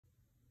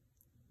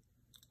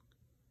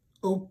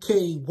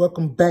Okay,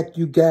 welcome back,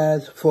 you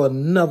guys, for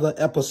another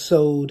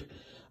episode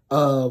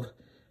of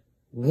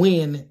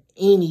Win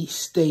Any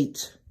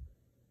State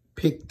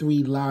Pick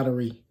 3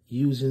 Lottery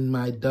using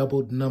my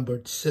double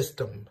numbered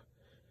system.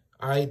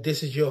 All right,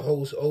 this is your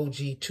host,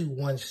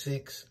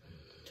 OG216.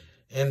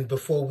 And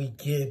before we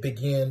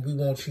begin, we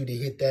want you to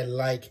hit that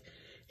like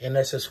and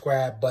that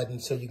subscribe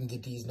button so you can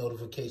get these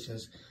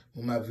notifications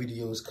when my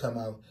videos come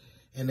out.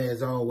 And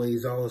as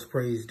always, all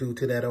praise due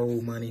to that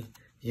old money.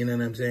 You know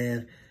what I'm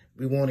saying?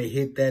 We want to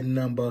hit that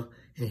number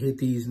and hit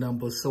these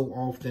numbers so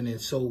often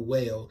and so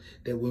well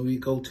that when we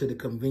go to the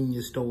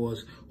convenience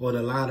stores or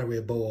the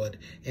lottery board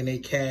and they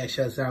cash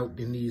us out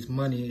in these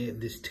money and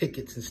these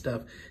tickets and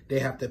stuff, they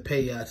have to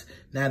pay us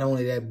not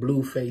only that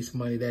blue face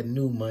money, that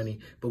new money,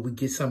 but we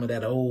get some of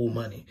that old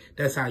money.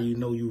 That's how you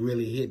know you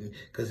really hitting,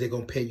 because they're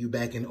going to pay you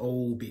back in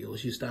old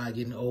bills. You start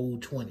getting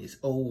old 20s,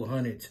 old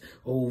 100s,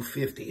 old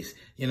 50s,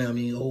 you know what I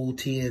mean, old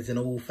 10s and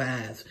old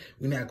 5s.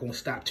 We're not going to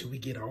stop till we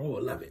get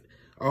all of it.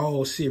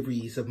 All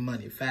series of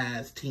money,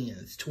 5s,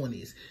 10s,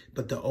 20s,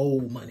 but the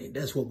old money,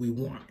 that's what we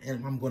want.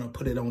 And I'm going to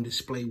put it on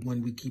display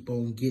when we keep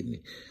on getting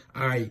it.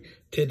 All right,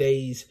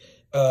 today's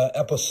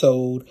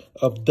episode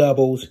of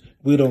doubles,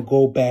 we're going to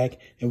go back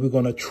and we're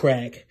going to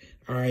track,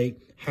 all right,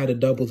 how the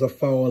doubles are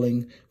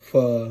falling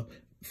for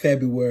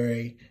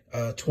February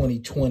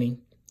 2020.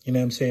 You know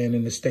what I'm saying?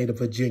 In the state of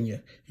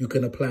Virginia. You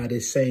can apply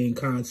this same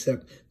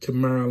concept to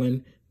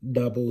Maryland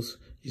doubles.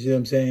 You see what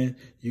I'm saying?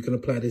 You can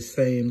apply the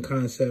same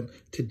concept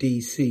to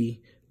DC,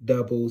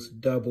 doubles,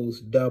 doubles,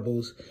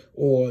 doubles,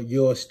 or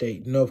your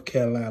state, North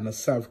Carolina,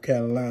 South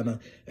Carolina,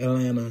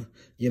 Atlanta,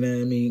 you know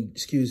what I mean?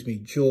 Excuse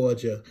me,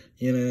 Georgia,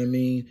 you know what I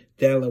mean?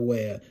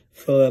 Delaware,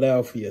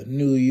 Philadelphia,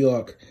 New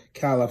York,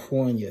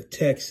 California,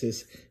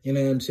 Texas, you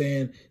know what I'm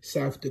saying?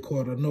 South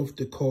Dakota, North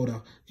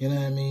Dakota, you know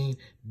what I mean?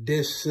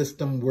 This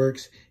system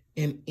works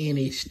in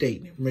any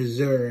state.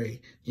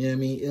 Missouri, you know what I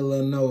mean?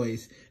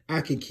 Illinois.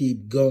 I can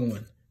keep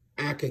going.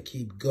 I could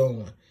keep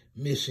going.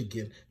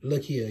 Michigan.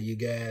 Look here, you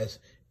guys.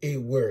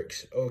 It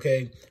works,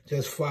 okay?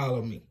 Just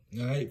follow me,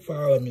 all right?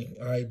 Follow me,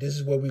 all right? This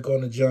is where we're going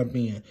to jump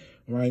in,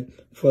 right?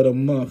 For the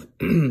month,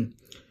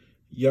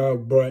 y'all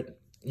brought,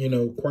 you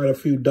know, quite a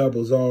few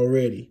doubles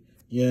already.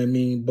 You know what I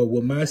mean? But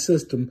with my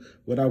system,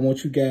 what I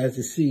want you guys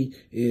to see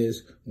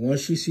is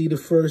once you see the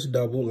first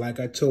double,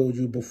 like I told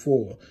you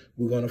before,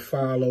 we're going to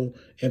follow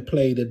and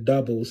play the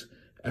doubles,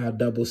 our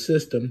double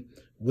system,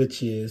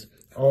 which is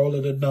all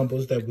of the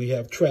numbers that we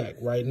have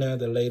tracked. Right now,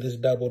 the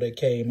latest double that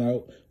came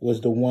out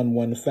was the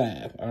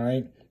 115, all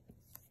right?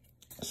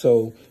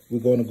 So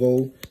we're going to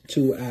go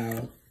to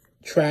our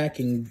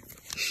tracking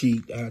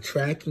sheet, our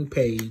tracking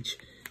page,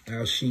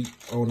 our sheet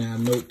on our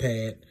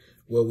notepad,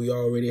 where we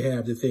already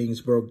have the things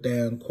broke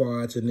down,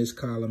 quads in this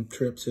column,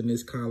 trips in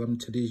this column.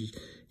 To this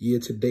year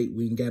to date,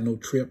 we ain't got no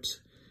trips.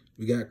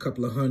 We got a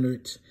couple of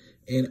hundreds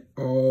and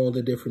all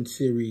the different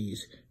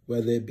series,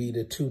 whether it be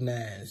the 2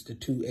 9s, the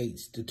 2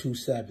 8s, the 2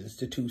 7s,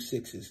 the 2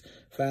 6s,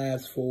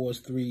 5s,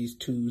 4s, 3s,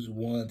 2s,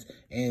 1s,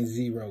 and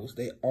 0s.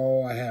 They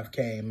all have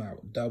came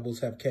out. Doubles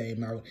have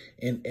came out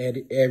in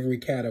every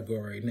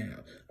category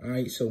now. All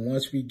right, so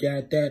once we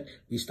got that,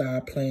 we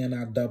start playing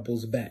our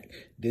doubles back.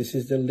 This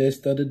is the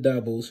list of the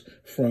doubles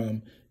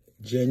from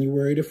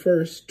January the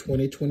 1st,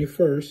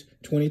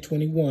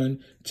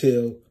 2021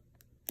 till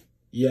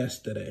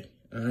yesterday.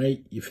 All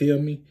right, you feel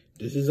me?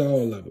 This is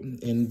all of them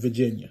in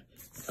Virginia.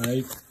 All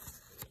right.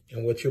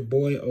 And what your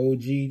boy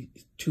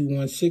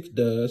OG216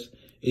 does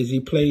is he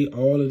play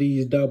all of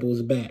these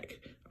doubles back.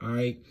 All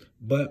right.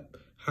 But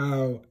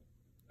how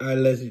I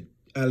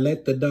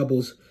let the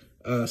doubles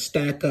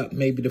stack up,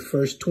 maybe the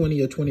first 20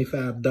 or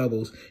 25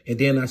 doubles, and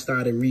then I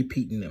started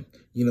repeating them,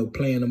 you know,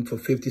 playing them for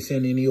 50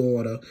 cents in the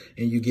order,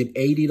 and you get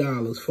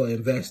 $80 for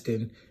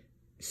investing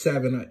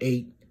 7 or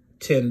 8,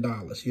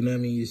 $10. You know what I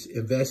mean? You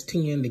invest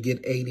 10 to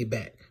get 80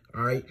 back.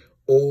 All right.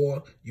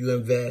 Or you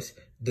invest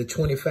the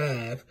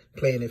 25,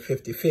 playing it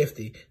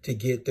 50-50 to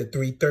get the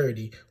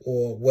 330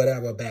 or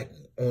whatever back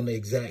on the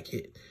exact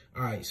hit.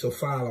 All right, so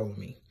follow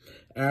me.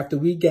 After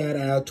we got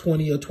our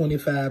 20 or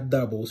 25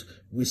 doubles,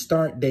 we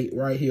start date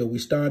right here. We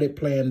started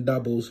playing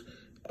doubles,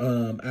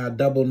 our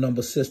double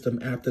number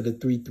system after the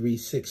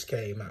 336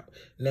 came out.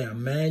 Now,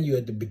 mind you,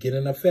 at the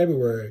beginning of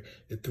February,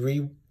 the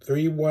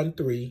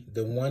 313,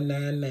 the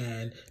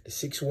 199, the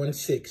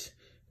 616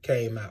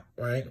 came out,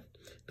 right?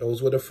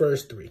 Those were the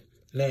first three.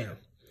 Now,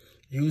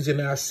 using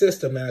our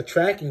system, our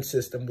tracking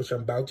system, which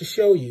I'm about to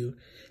show you,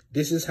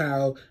 this is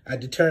how I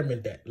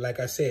determined that. Like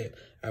I said,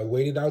 I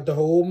waited out the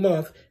whole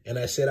month, and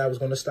I said I was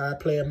going to start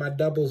playing my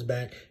doubles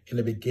back in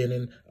the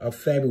beginning of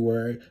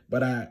February,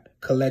 but I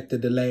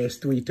collected the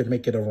last three to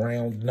make it a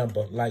round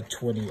number, like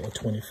 20 or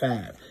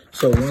 25.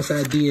 So once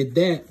I did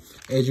that,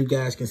 as you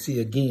guys can see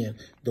again,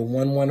 the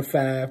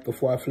 115,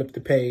 before I flip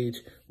the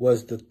page,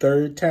 was the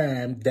third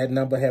time that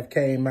number have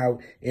came out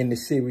in the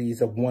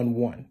series of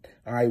 1-1.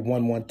 All right,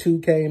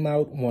 112 came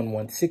out,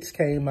 116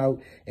 came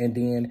out, and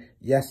then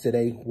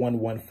yesterday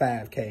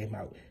 115 came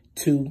out.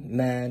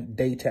 2-9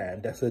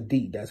 daytime. That's a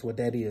D. That's what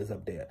that is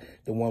up there.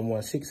 The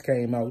 116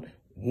 came out.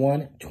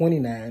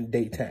 1:29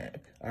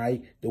 daytime. All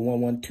right, the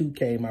 112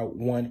 came out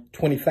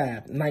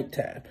 1:25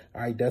 nighttime.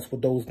 All right, that's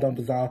what those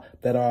numbers are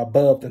that are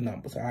above the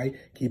numbers. All right,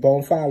 keep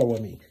on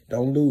following me.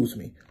 Don't lose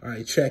me. All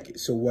right, check it.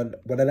 So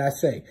what did I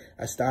say?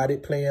 I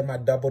started playing my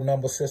double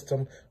number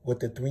system with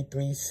the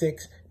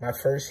 336. My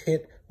first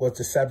hit was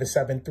the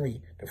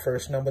 773, the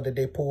first number that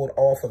they pulled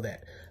off of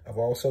that. I've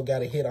also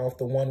got a hit off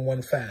the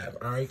 115.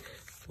 All right,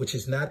 which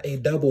is not a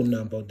double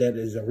number, that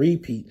is a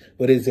repeat,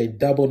 but is a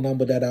double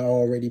number that I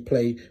already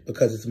played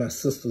because it's my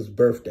sister's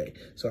birthday.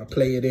 So I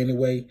play it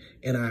anyway,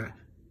 and I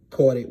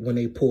caught it when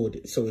they pulled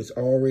it. So it's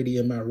already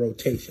in my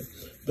rotation.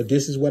 But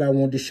this is what I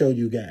wanted to show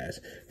you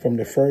guys. From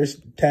the first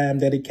time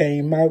that it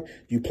came out,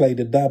 you play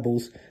the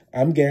doubles.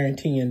 I'm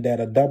guaranteeing that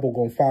a double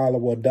gonna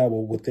follow a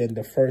double within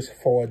the first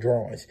 4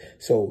 drawings.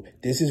 So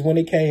this is when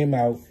it came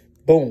out.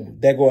 Boom,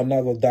 there go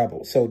another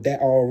double. So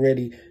that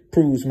already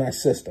proves my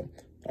system.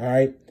 All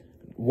right.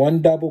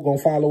 One double gonna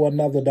follow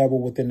another double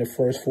within the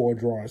first 4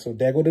 drawings. So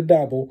there go the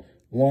double.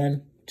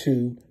 1,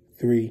 2,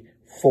 3,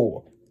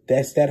 4.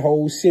 That's that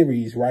whole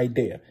series right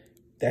there.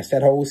 That's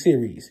that whole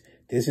series.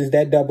 This is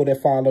that double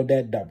that followed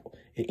that double.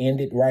 It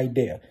ended right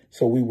there.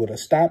 So we would have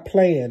stopped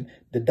playing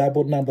the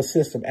double number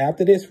system.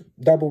 After this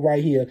double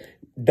right here,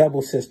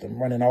 double system,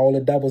 running all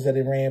the doubles that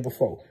it ran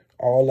before.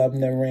 All of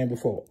them that ran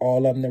before.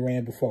 All of them that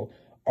ran before.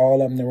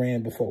 All of them that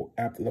ran before.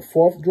 After the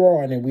 4th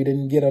drawing and we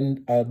didn't get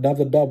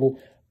another double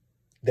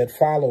that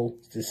followed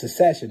the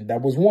succession,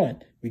 that was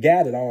 1. We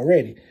got it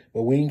already,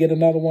 but we didn't get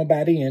another one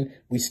by then.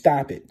 We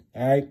stop it,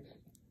 all right?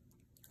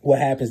 What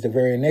happens the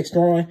very next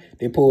drawing?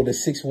 They pull the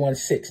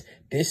 616.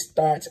 This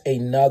starts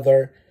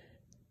another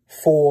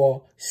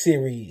 4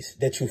 series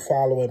that you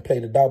follow and play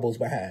the doubles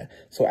behind.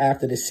 So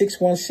after the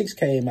 616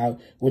 came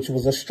out, which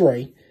was a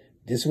stray,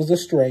 this was a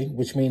stray,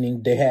 which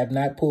meaning they have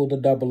not pulled a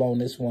double on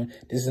this one.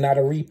 This is not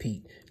a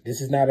repeat. This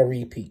is not a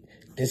repeat.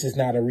 This is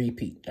not a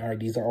repeat. All right,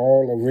 these are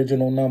all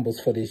original numbers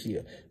for this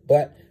year.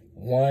 But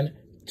 1,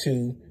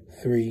 2,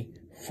 3,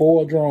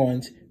 4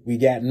 drawings, we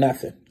got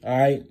nothing. All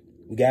right,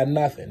 we got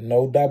nothing.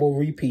 No double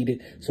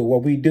repeated. So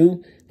what we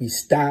do, we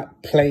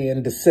stop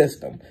playing the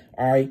system.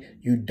 All right,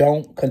 you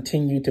don't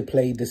continue to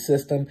play the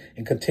system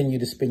and continue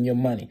to spend your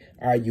money.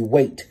 All right, you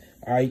wait.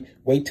 All right,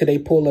 wait till they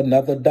pull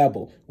another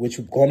double, which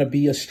is going to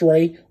be a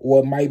stray or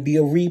it might be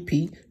a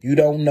repeat. You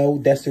don't know.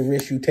 That's the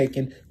risk you're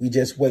taking. We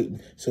just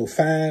waiting. So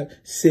 5,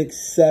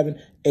 6, 7,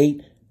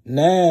 8,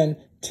 9,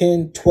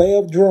 10,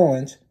 12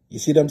 drawings. You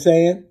see what I'm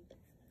saying?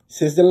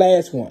 This is the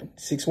last one.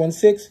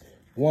 616.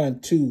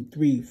 1, 2,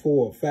 3,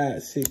 4,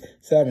 5, 6,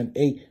 7,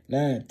 8,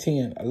 9,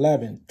 10,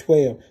 11,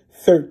 12,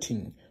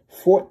 13.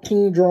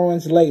 14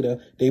 drawings later,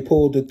 they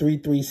pulled the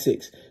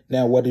 336.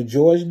 Now, what did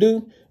George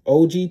do?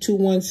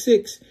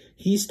 OG216.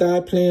 He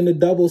started playing the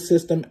double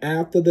system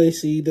after they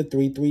see the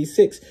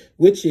 336,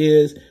 which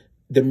is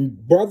the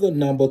brother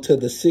number to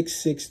the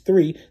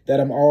 663 that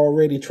I'm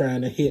already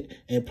trying to hit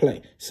and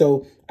play.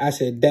 So I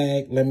said,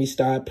 dag, let me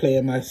start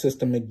playing my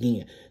system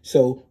again.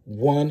 So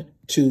 1,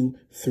 2,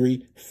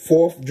 3,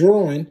 4th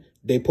drawing,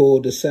 they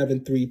pulled the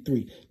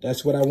 733.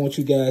 That's what I want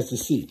you guys to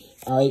see.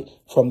 All right.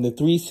 From the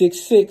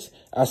 366,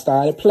 I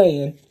started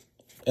playing,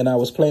 and I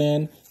was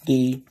playing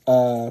the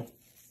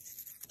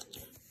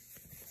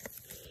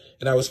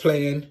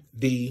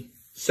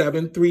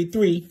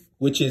 733,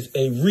 which is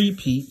a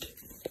repeat.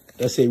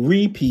 That's a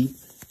repeat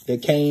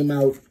that came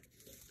out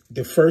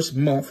the first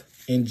month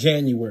in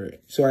January.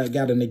 So I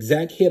got an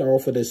exact hit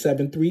off of the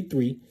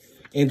 733.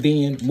 And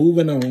then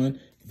moving on,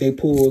 they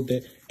pulled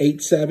the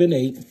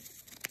 878,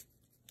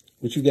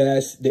 which you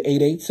guys, the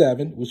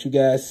 887, which you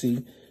guys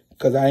see,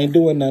 because I ain't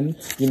doing nothing.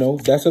 You know,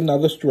 that's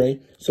another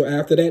stray. So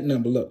after that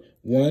number, look,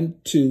 1,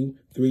 2,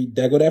 3,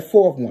 there go that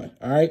 4th one.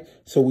 All right.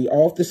 So we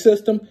off the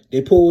system.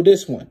 They pulled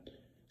this one.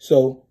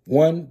 So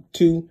 1,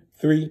 2,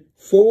 3,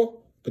 4.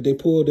 But they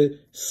pulled the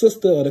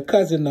sister or the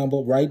cousin number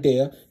right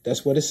there.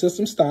 That's where the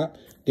system stopped.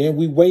 Then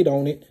we wait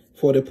on it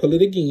for to pull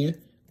it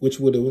again, which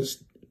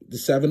was the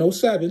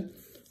 707.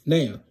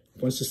 Now,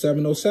 once the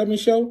 707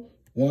 show,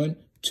 1,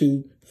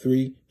 2,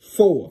 3,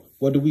 4.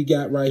 What do we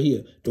got right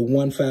here? The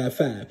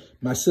 155.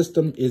 My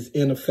system is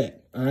in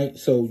effect. All right.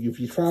 So if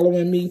you're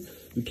following me,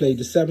 we played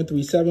the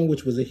 737,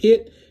 which was a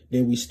hit.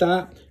 Then we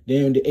stopped.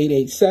 Then the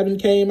 887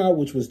 came out,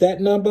 which was that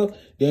number.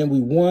 Then we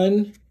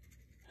 1,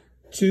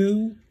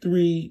 2,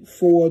 3,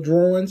 4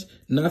 drawings,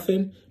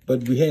 nothing.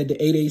 But we had the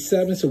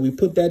 887, so we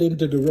put that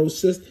into the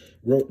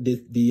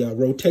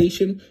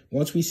rotation.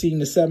 Once we seen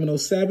the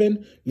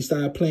 707, we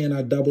started playing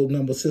our double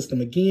number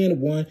system again.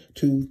 1,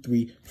 2,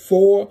 3,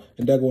 4,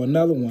 and there go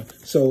another one.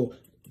 So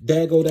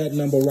there go that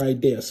number right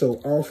there.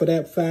 So off of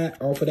that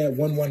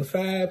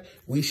 115,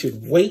 we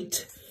should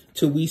wait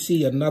till we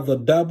see another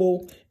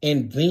double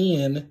and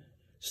then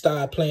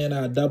start playing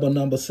our double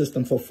number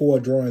system for 4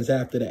 drawings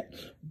after that.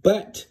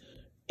 But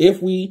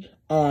if we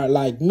are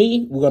like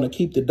me, we're going to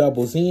keep the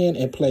doubles in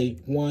and play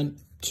 1,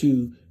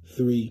 2,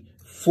 3,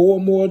 4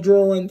 more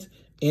drawings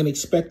and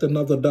expect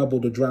another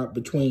double to drop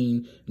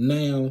between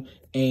now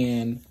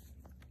and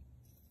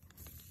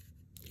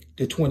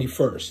the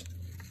 21st.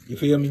 You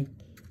feel me?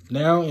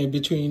 Now, in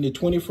between the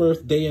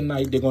 21st day and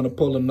night, they're going to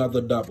pull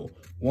another double.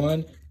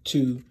 1,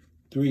 2,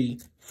 3,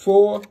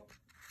 4.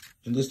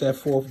 And this is that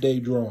 4th day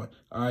drawing.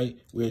 All right,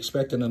 we're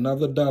expecting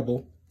another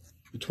double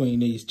between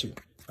these two.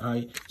 All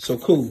right, so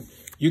cool.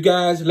 You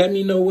guys, let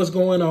me know what's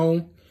going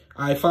on.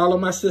 All right, follow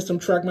my system,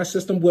 track my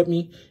system with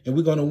me, and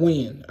we're going to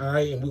win. All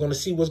right, and we're going to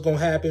see what's going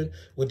to happen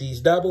with these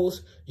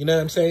doubles. You know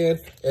what I'm saying?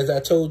 As I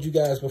told you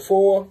guys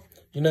before,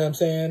 you know what I'm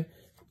saying?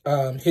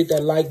 Hit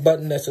that like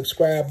button, that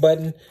subscribe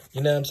button.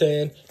 You know what I'm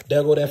saying?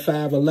 There go that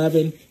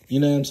 511. You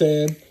know what I'm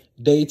saying?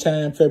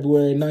 Daytime,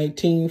 February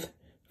 19th.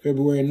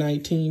 February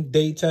 19th,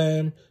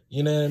 daytime.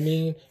 You know what I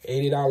mean?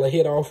 $80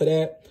 hit off of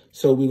that.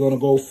 So we're going to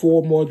go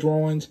 4 more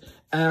drawings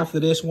after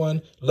this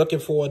one, looking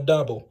for a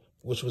double,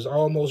 which was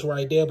almost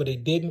right there, but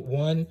it didn't.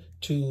 1,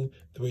 2,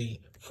 3,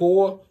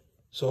 4.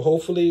 So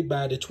hopefully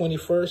by the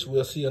 21st,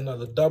 we'll see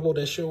another double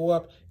that show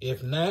up.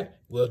 If not,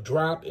 we'll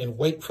drop and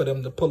wait for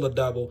them to pull a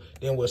double.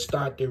 Then we'll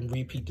start to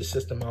repeat the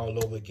system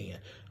all over again.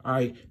 All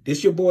right,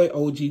 this your boy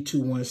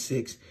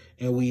OG216,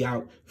 and we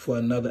out for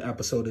another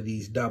episode of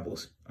these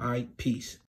doubles. All right, peace.